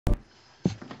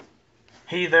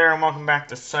Hey there, and welcome back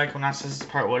to Psychonauts. This is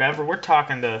part whatever. We're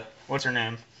talking to what's her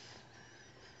name?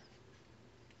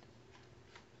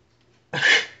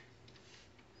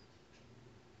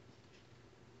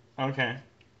 Okay.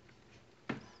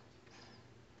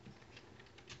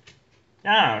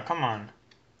 Yeah, come on.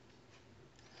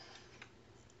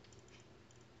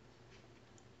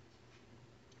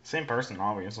 Same person,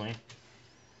 obviously.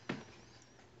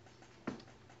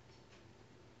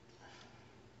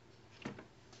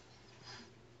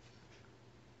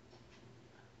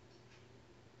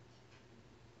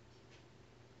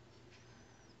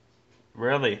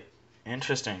 Really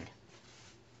interesting.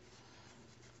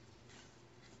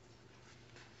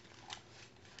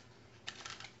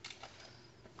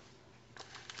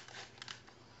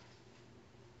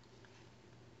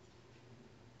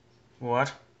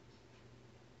 What?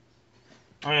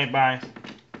 Okay, bye.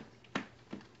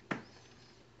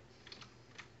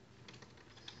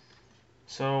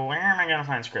 So where am I gonna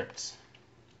find scripts?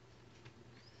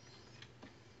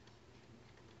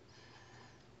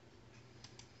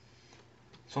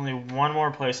 There's only one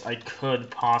more place I could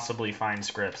possibly find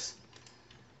scripts.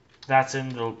 That's in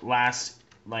the last,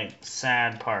 like,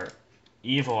 sad part.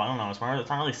 Evil, I don't know, it's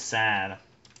not really sad.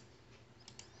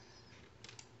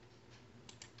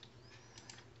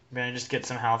 Maybe I just get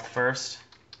some health first.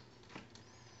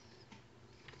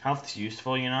 Health's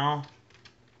useful, you know?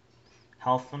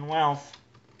 Health and wealth.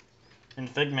 And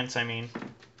figments, I mean.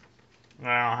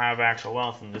 I don't have actual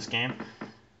wealth in this game.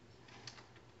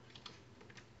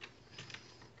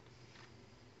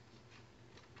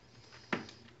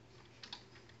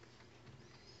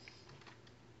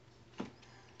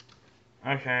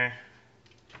 Okay.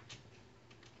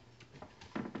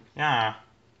 Yeah.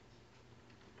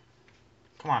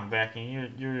 Come on, Becky.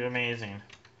 You're amazing.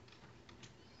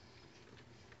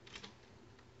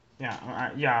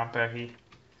 Yeah, yeah, Becky.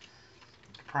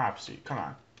 Props to you. Come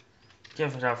on.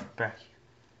 Give it up for Becky.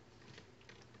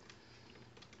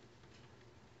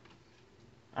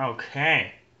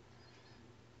 Okay.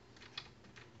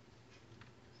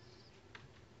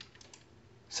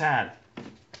 Sad.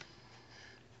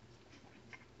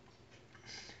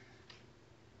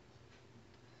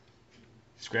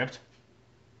 Script?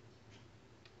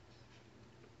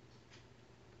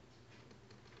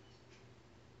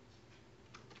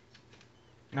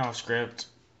 No script.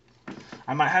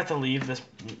 I might have to leave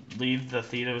the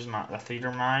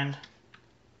theater mind.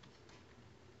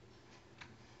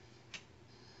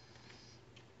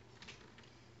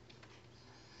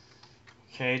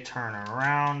 Okay, turn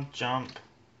around, jump.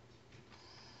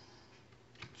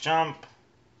 Jump.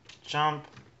 Jump.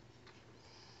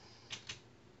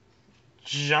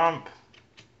 Jump.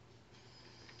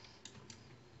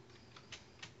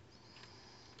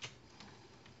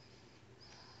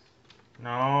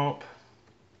 Nope.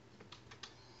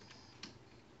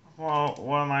 Well,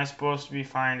 what am I supposed to be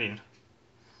finding?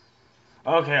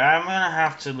 Okay, I'm gonna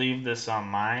have to leave this on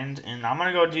mind, and I'm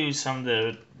gonna go do some of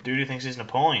the dude who thinks he's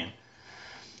Napoleon.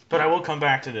 But I will come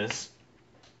back to this.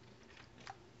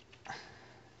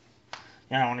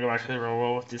 Yeah, I want to go back to the real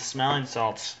world with the smelling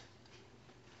salts.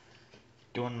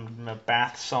 Doing the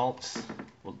bath salts.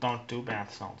 Well, don't do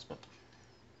bath salts, but...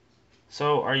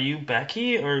 So, are you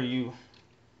Becky, or are you...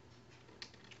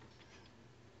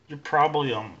 You're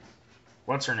probably,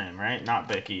 what's her name, right? Not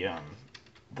Becky,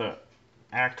 the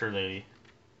actor lady.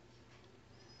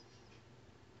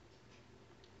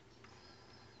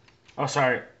 Oh,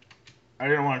 sorry. I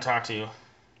didn't want to talk to you.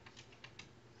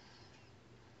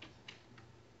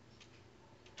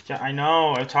 Yeah, I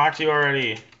know. I talked to you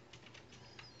already.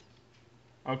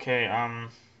 Okay,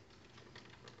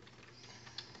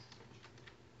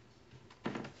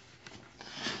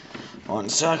 1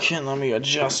 second. Let me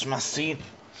adjust my seat.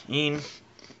 Yeah,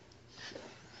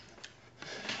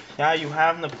 you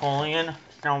have Napoleon.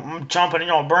 Now I'm jumping in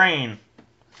your brain.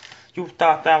 You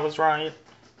thought that was right.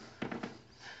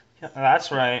 Yeah,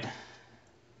 that's right.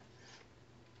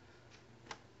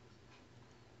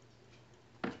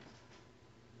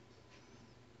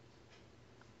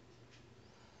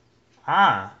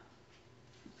 Ah.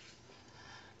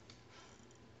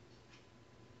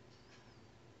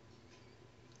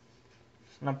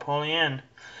 Napoleon.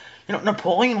 You know,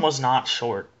 Napoleon was not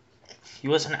short. He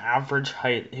was an average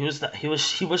height. He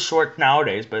was short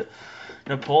nowadays, but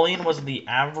Napoleon was the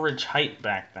average height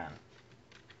back then.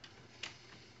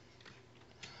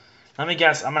 Let me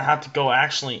guess. I'm gonna have to go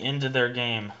actually into their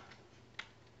game.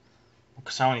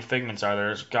 Because how many figments are there?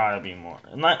 There's gotta be more.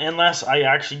 Unless I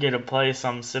actually get to play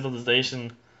some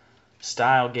Civilization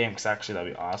style game, because actually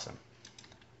that'd be awesome.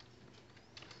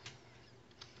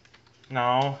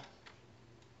 No.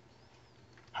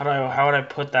 How would I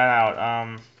put that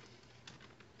out?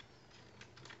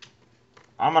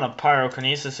 I'm gonna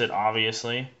pyrokinesis it,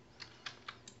 obviously.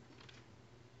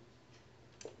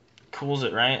 Cools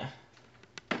it, right?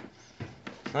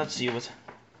 Let's see what's...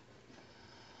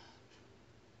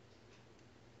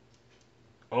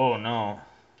 Oh, no.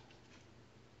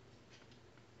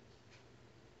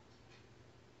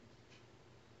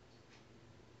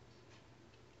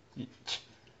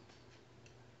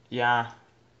 Yeah.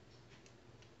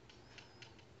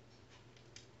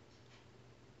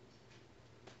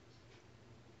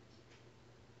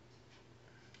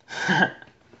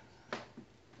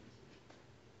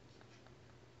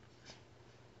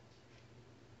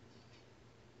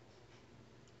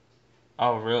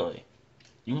 Oh, really?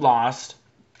 You lost.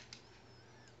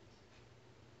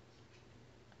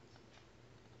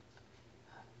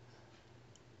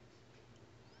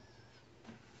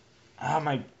 Ah,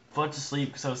 my foot's asleep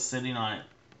because I was sitting on it.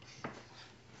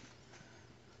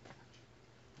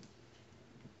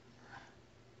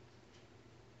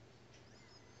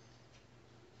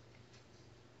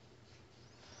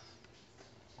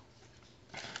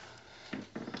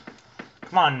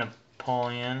 Come on,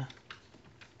 Napoleon.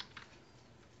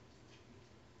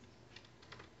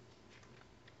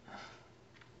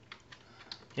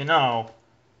 You know,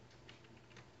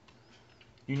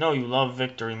 you love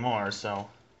victory more, so...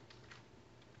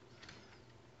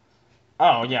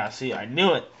 Oh, yeah, see, I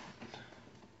knew it.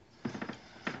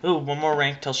 Ooh, one more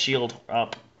rank till shield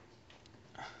up.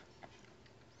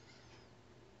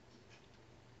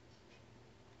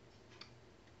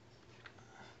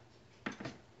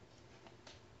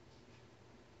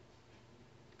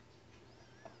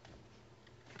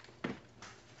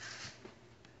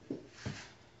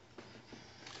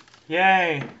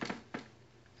 Yay!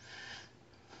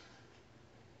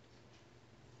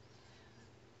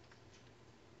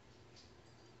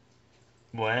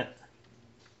 What?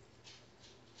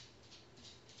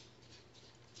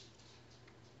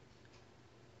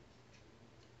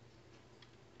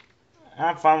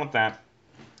 Have fun with that.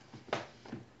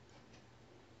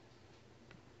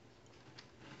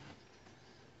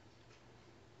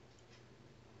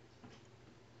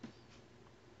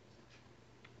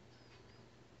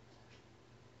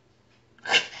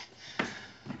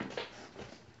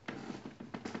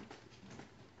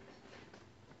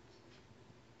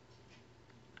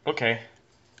 Okay.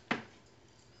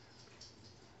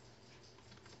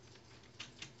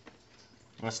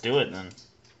 Let's do it then.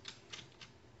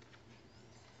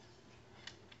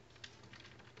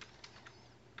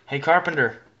 Hey,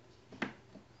 Carpenter.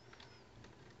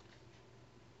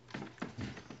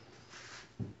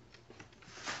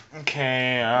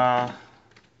 Okay,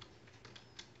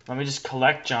 let me just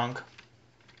collect junk.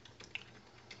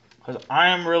 Because I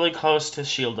am really close to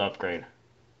shield upgrade.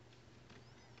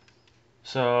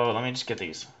 So, let me just get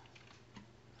these.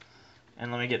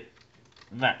 And let me get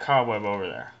that cobweb over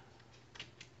there.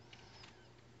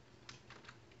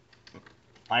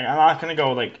 I'm not gonna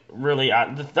go, like, really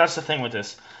out... That's the thing with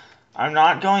this. I'm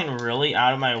not going really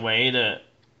out of my way to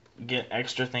get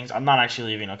extra things. I'm not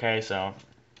actually leaving, okay? So,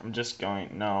 I'm just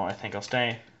going... No, I think I'll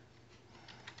stay.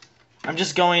 I'm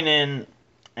just going in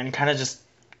and kind of just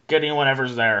getting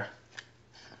whatever's there.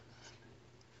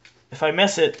 If I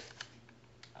miss it,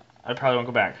 I probably won't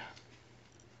go back.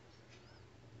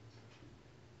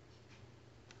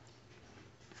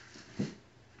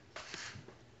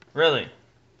 Really?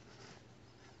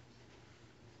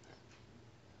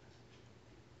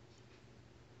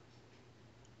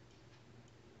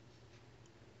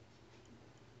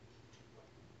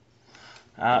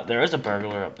 There is a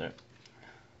burglar up there.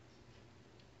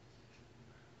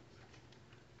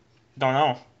 Don't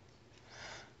know.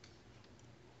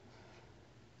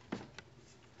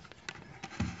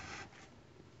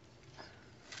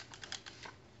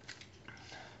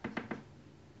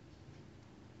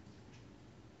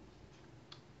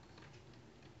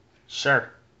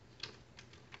 Sure.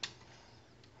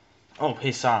 Oh,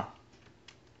 he saw.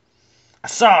 I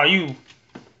saw you!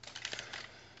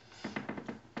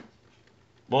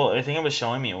 Well, I think it was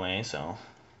showing me a way, so...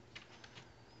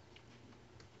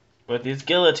 But these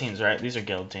guillotines, right? These are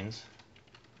guillotines.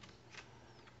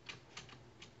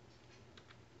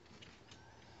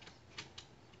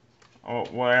 Oh,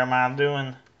 what am I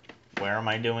doing? Where am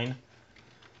I doing?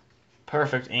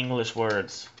 Perfect English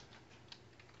words.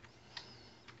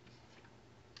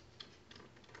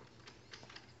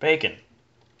 Bacon.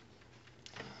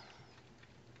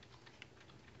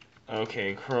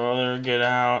 Okay, crawler, get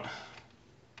out.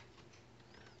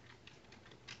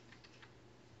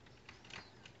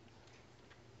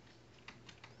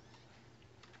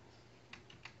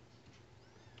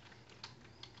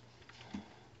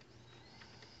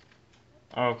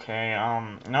 Okay,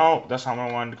 no, that's not what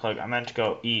I wanted to click. I meant to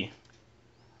go E.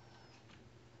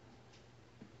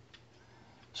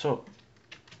 So,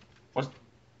 what?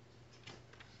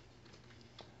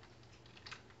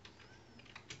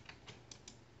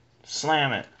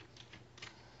 Slam it.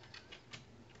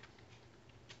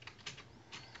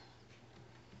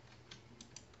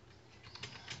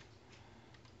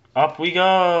 Up we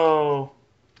go.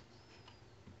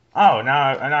 Oh,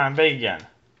 now I'm big again.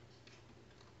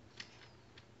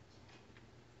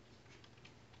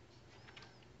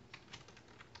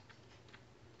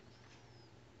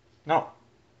 No.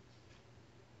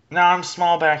 Now I'm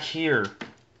small back here.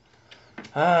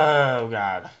 Oh,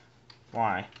 God.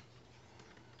 Why?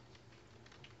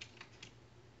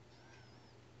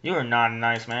 You are not a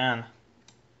nice man.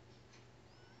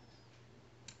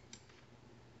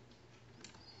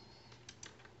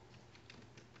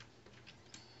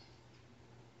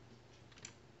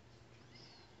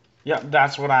 Yep,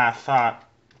 that's what I thought.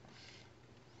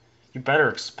 You better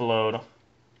explode.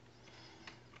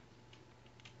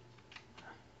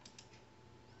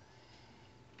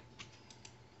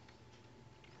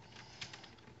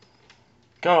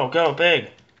 Go, go, big.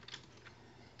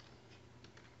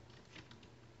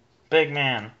 Big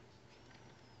man.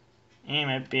 I'm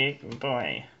a big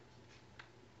boy.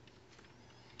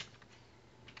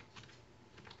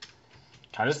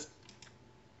 Can I just...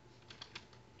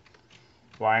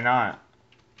 Why not?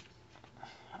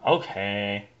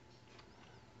 Okay.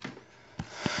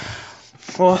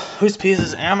 Well, whose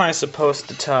pieces am I supposed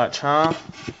to touch, huh?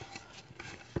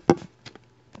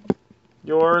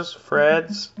 Yours,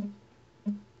 Fred's?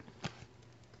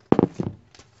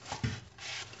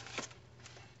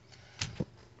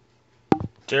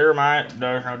 Jeremiah,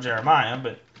 there's no Jeremiah,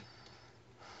 but...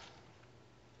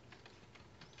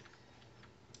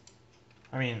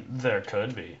 I mean, there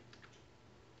could be.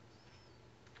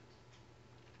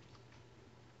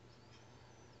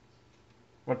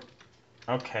 What?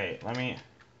 Okay, let me...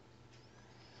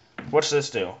 What's this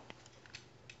do?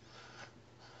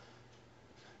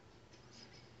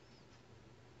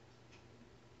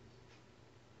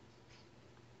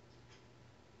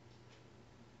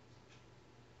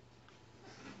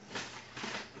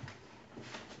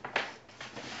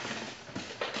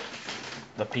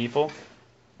 The people?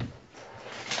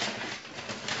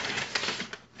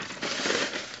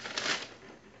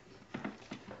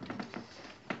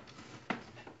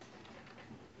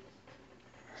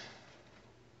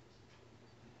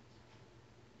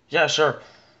 Yeah, sure.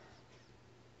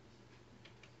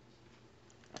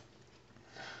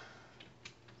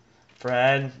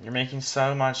 Fred, you're making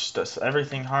so much,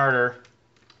 everything harder.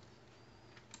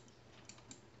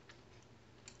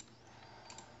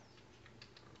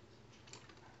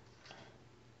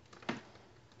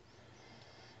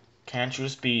 Can't you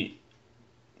just be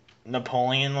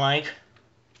Napoleon-like?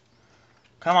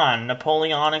 Come on,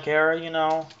 Napoleonic era, you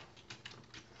know?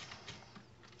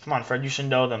 Come on, Fred, you should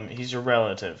know them. He's your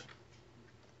relative.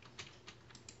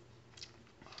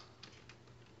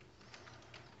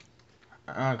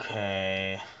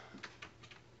 Okay.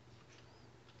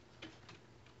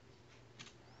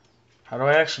 How do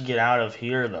I actually get out of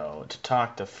here, though, to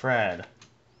talk to Fred?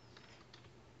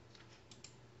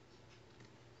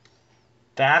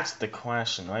 That's the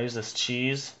question. Do I use this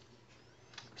cheese?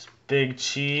 This big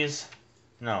cheese?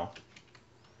 No.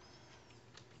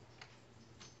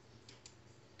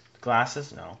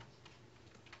 Glasses? No.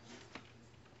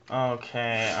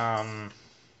 Okay,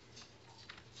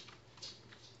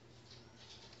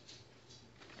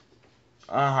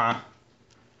 Uh-huh.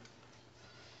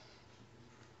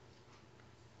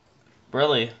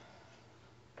 Really?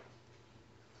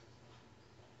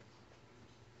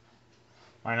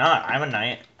 Why not? I'm a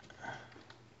knight.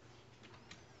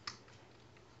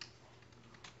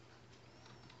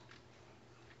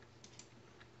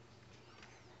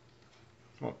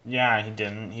 Well, yeah, he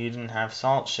didn't. He didn't have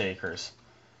salt shakers.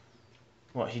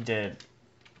 Well, he did.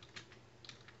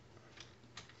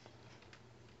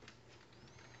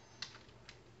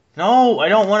 No, I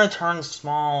don't want to turn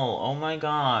small. Oh my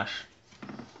gosh.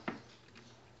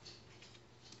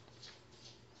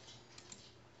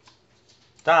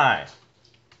 Die.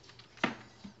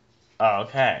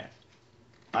 Okay.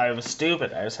 I was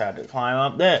stupid. I just had to climb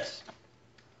up this.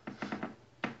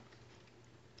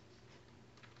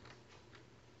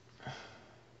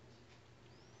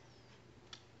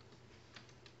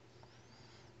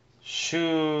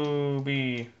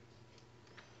 Shooby.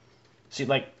 See,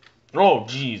 like, oh,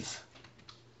 jeez.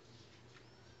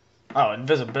 Oh,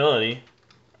 invisibility.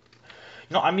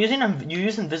 You know, you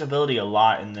use invisibility a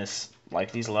lot in this,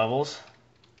 like, these levels.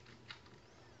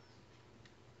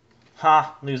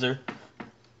 Ha, loser.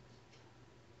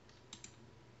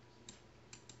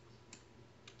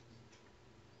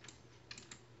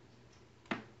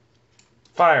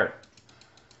 Fire.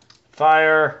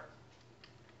 Fire.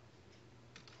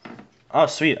 Oh,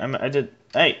 sweet. I did.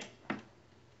 Hey.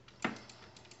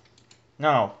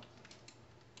 No.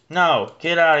 No.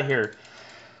 Get out of here.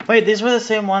 Wait, these were the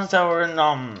same ones that were in,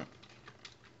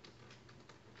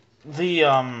 the,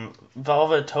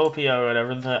 Velvetopia or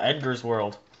whatever, the Edgar's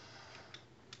world.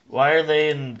 Why are they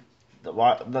in...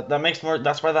 Why, that makes more...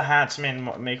 That's why the hats make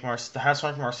more... The hats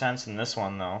make more sense in this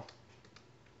one, though.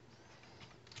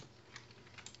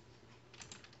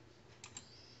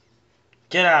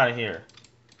 Get out of here.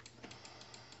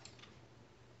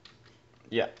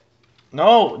 Yeah.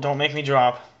 No! Don't make me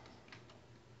drop.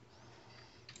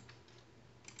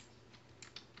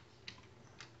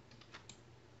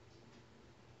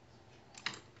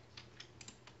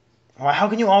 Why? How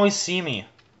can you always see me?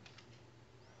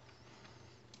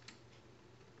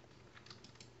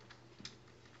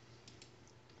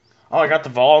 Oh, I got the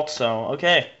vault, so...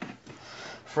 Okay.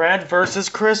 Fred versus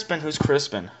Crispin. Who's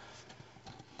Crispin?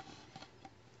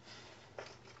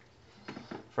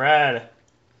 Fred.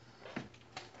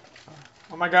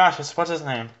 Oh my gosh, what's his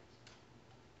name?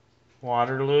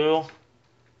 Waterloo.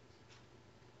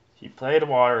 He played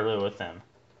Waterloo with him.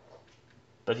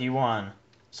 But he won.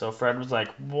 So Fred was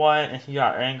like, what? And he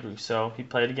got angry, so he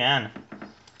played again.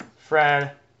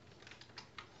 Fred.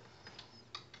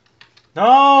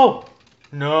 No!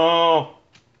 No!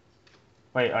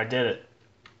 Wait, I did it.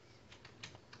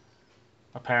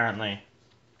 Apparently.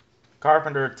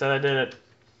 Carpenter said I did it.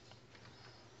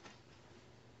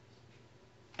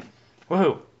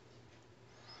 Woohoo!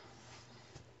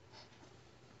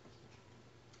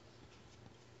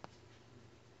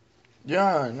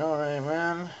 Yeah, I know, right,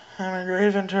 man. I'm a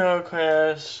great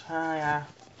ventriloquist. Oh, yeah.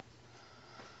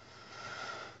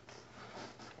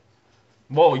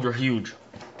 Whoa, you're huge.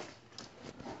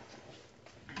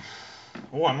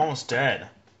 Oh, I'm almost dead.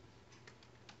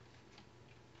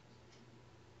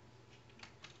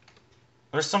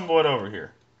 There's some wood over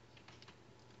here.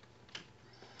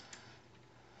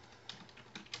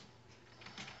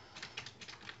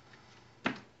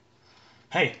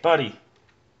 Hey, buddy.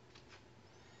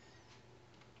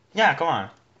 Yeah, come on.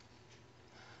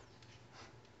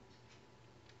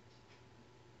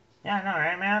 Yeah, I know,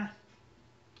 right, man?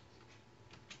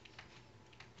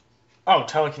 Oh,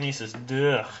 telekinesis.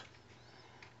 Ugh.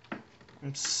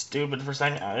 I'm stupid for a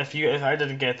second. If I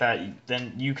didn't get that,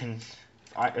 then you can.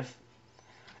 If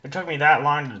it took me that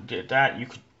long to get that, you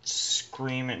could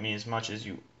scream at me as much as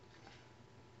you.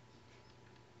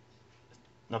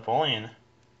 Napoleon.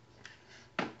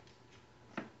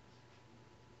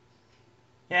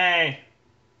 Yay.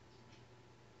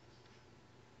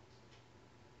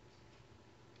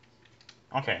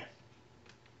 Okay.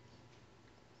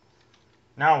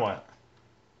 Now what?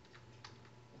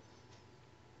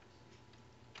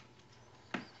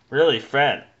 Really,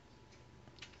 Fred?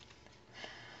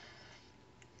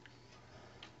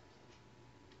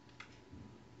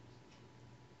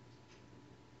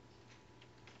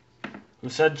 Who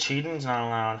said cheating's not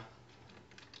allowed?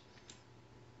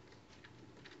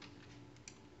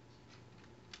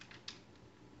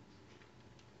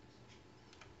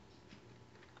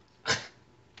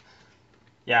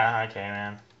 Yeah, okay,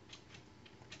 man.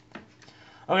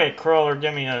 Okay, Crawler,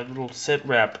 give me a little sit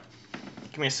rep.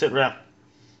 Give me a sit rep.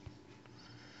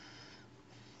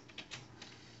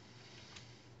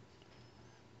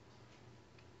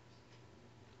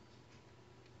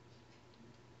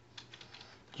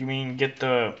 You mean get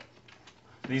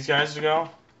these guys to go?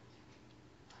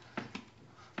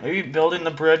 Maybe building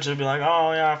the bridge would be like,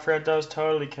 oh yeah, Fred does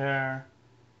totally care.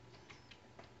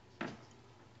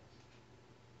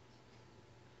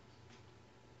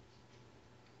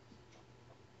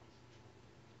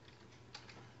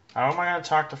 How am I gonna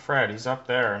talk to Fred? He's up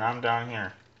there and I'm down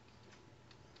here.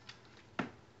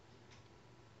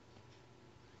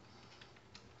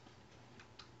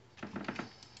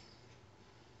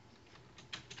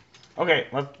 Okay,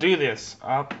 let's do this.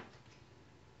 Up.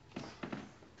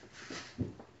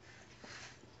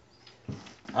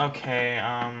 Okay,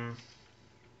 how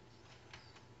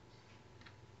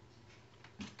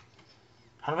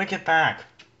do I get back?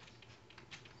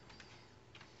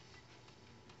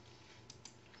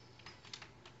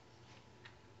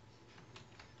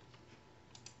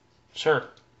 Sure.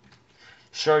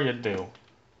 Sure you do.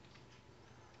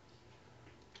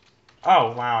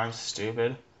 Oh, wow, I'm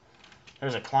stupid.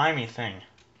 There's a climby thing.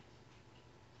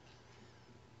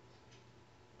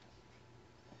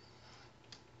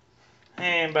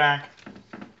 Hey, I'm back.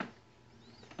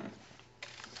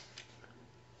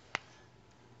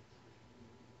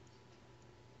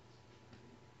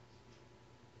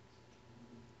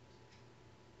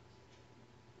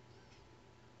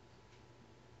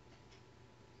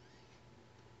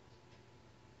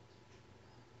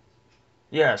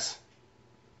 Yes.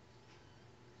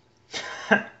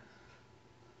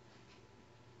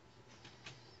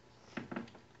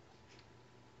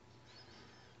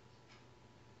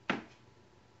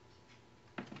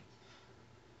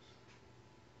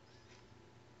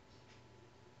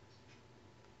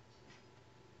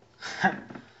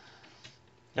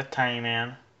 That tiny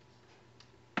man.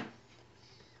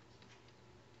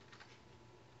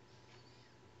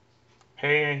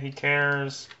 Hey, he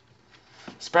cares.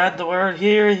 Spread the word.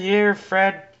 Here,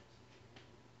 Fred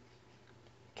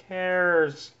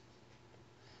cares.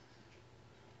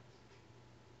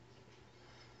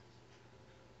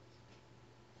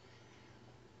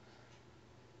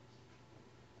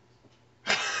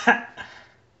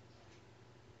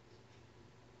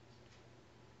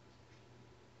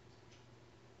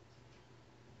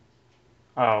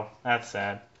 Oh, that's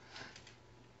sad.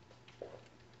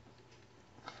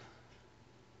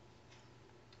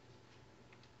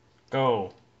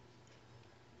 Go.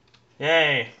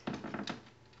 Yay.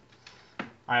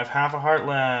 I have half a heart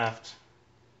left.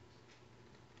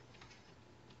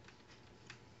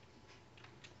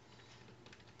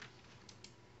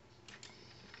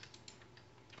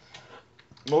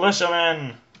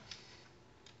 Militiamen!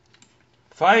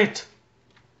 Fight!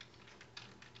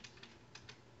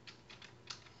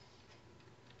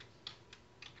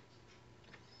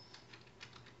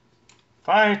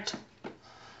 Fight!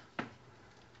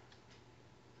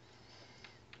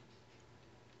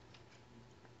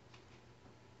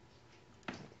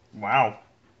 Wow.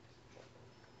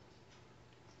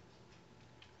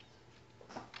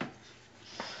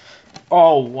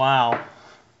 Oh, wow.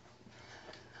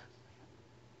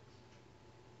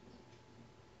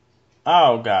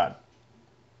 Oh, God.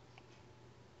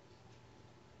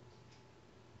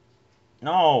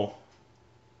 No.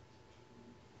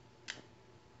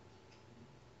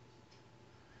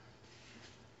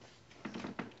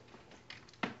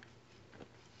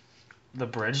 The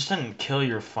bridge didn't kill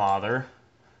your father.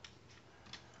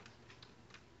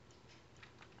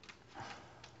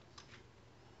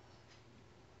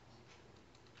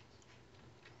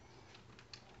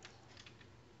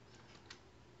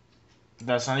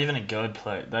 That's not even a good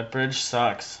play. That bridge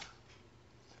sucks.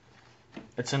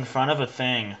 It's in front of a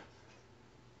thing.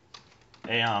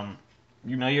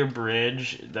 You know your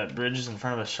bridge? That bridge is in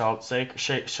front of a salt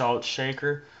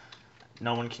shaker.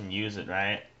 No one can use it,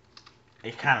 right?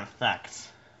 It kind of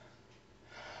sucks.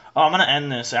 Oh, I'm gonna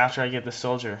end this after I get the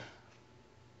soldier.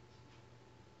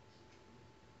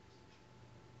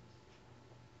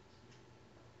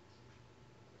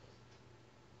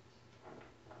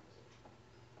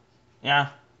 Yeah.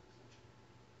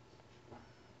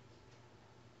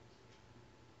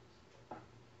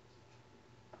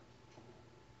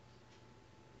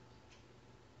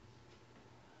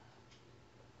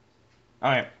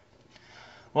 Alright.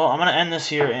 Well, I'm gonna end this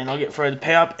here, and I'll get Fred to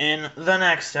pay up in the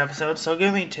next episode. So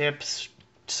give me tips,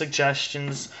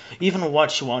 suggestions, even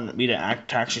what you want me to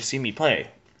actually see me play.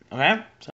 Okay?